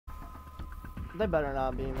They better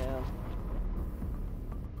not be, man.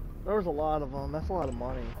 There was a lot of them. That's a lot of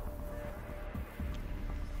money.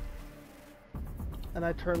 And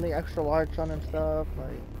I turned the extra large on and stuff.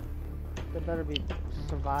 Like, they better be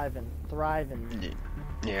surviving, thriving.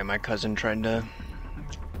 Yeah, my cousin tried to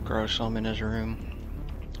grow some in his room,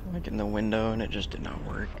 like in the window, and it just did not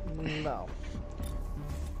work. No.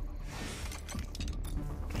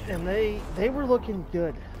 And they were looking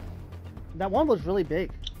good. That one was really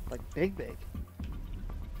big, like big.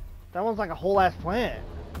 That one's like a whole ass plant.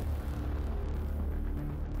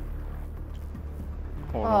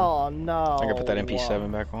 Hold on. Oh no. I gotta put that MP7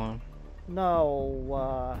 back on.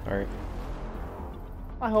 No. Alright.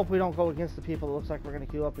 I hope we don't go against the people it looks like we're gonna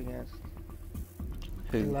queue up against.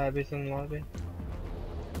 Who? Lobby's in the lobby.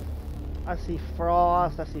 I see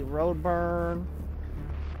Frost, I see Roadburn.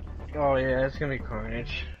 Oh yeah, it's gonna be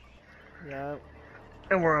carnage. Yep.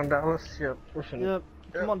 And we're on Dallas. Yep. We're finna.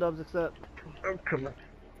 Yep. Come on, Dubs, accept. I'm coming.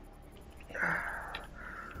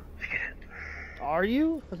 Are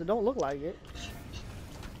you? Because it don't look like it.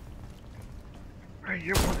 Bro,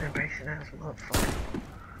 you're one impatient ass motherfucker.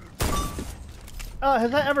 Has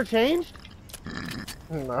that ever changed?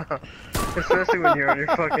 Nah. Especially when you're on your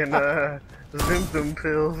fucking Zoom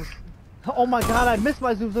pills. Oh my god, I missed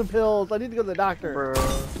my Zoom pills. I need to go to the doctor. Bro.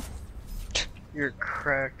 You're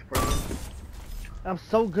cracked, bro. I'm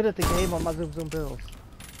so good at the game on my Zoom pills.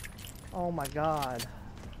 Oh my god.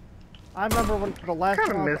 I remember when the last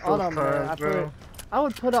time I was on them, man, I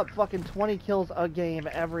would put up fucking 20 kills a game,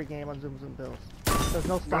 every game on Zoom pills. There's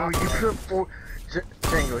no stop. Bro, you put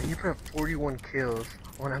Django, you put 41 kills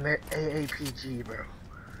when I'm at AAPG, bro.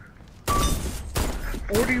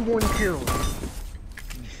 41 kills.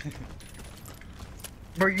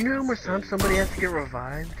 Bro, you know how much time somebody has to get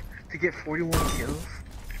revived to get 41 kills?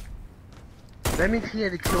 That means he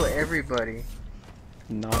had to kill everybody.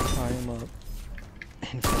 Not tie him up.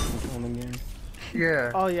 And fucking kill him again.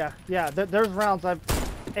 Yeah. Oh yeah, yeah. There's rounds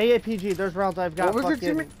AAPG. There's rounds I've got. What was it,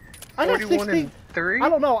 Jimmy? I got 41 16. and 3? I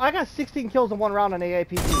don't know. I got 16 kills in one round on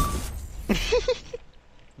AAPG.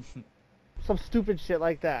 Some stupid shit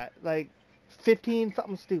like that. Like 15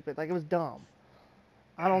 something stupid. Like it was dumb.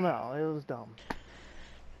 I don't know. It was dumb.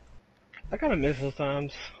 I kinda miss those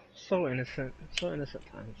times. So innocent. So innocent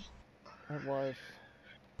times. It was.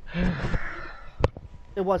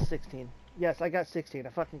 It was 16. Yes, I got 16. I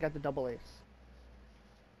fucking got the double ace.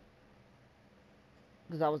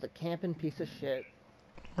 Because I was a camping piece of shit.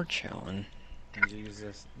 We're chilling. Did you use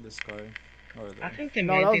this card? Or I the... think the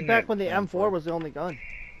No, main that was thing back when the M4 was the only gun.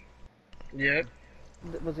 Yep.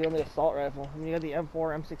 It was the only assault rifle. I mean, you had the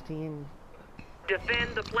M4, M16.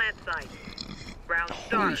 Defend the plant site. Round Holy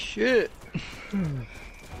start. shit!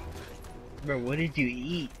 Bro, what did you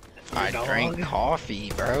eat? I drank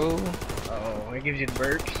coffee, bro. Oh, it gives you the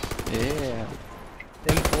burps. Yeah.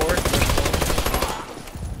 M4.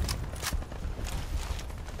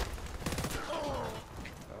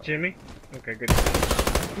 Jimmy? Okay, good.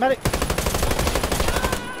 Medic!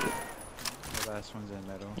 The last one's in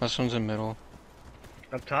middle. This one's in middle.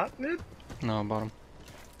 Up top, mid? No, bottom.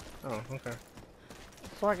 Oh, okay.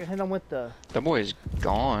 So I can hit him with the... That boy is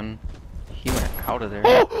gone. He went out of there.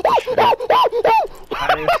 I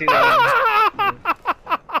didn't see that.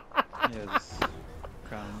 He has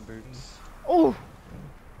crown boots. Oh!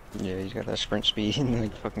 Yeah, he's got that sprint speed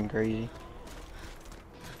like fucking crazy.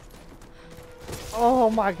 Oh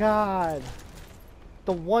my god.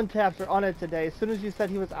 The one taps are on it today. As soon as you said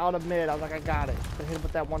he was out of mid, I was like, I got it. I hit him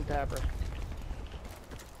with that one tapper.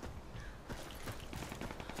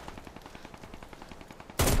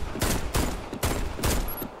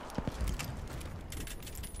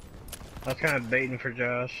 I was kind of baiting for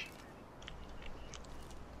Josh.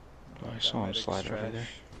 Oh, I saw him slide over there.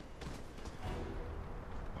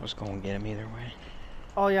 I was going to get him either way.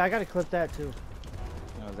 Oh yeah, I gotta clip that too.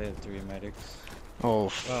 No, they have 3 medics. Oh,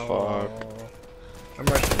 fuck. Oh, I'm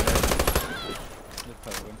rushing there. They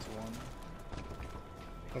probably went to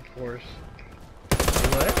 1. Of course.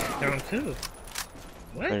 What? Down 2.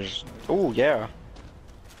 What? There's... Oh, yeah.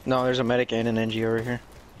 No, there's a medic and an NG over here.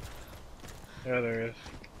 Yeah, there is.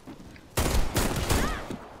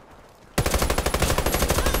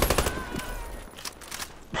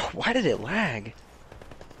 Bro, why did it lag?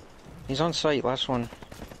 He's on site, last one.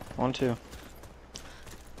 1-2.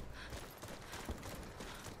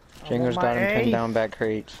 Django's got him pinned down back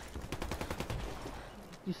crates.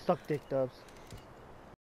 You suck dick, Dubs.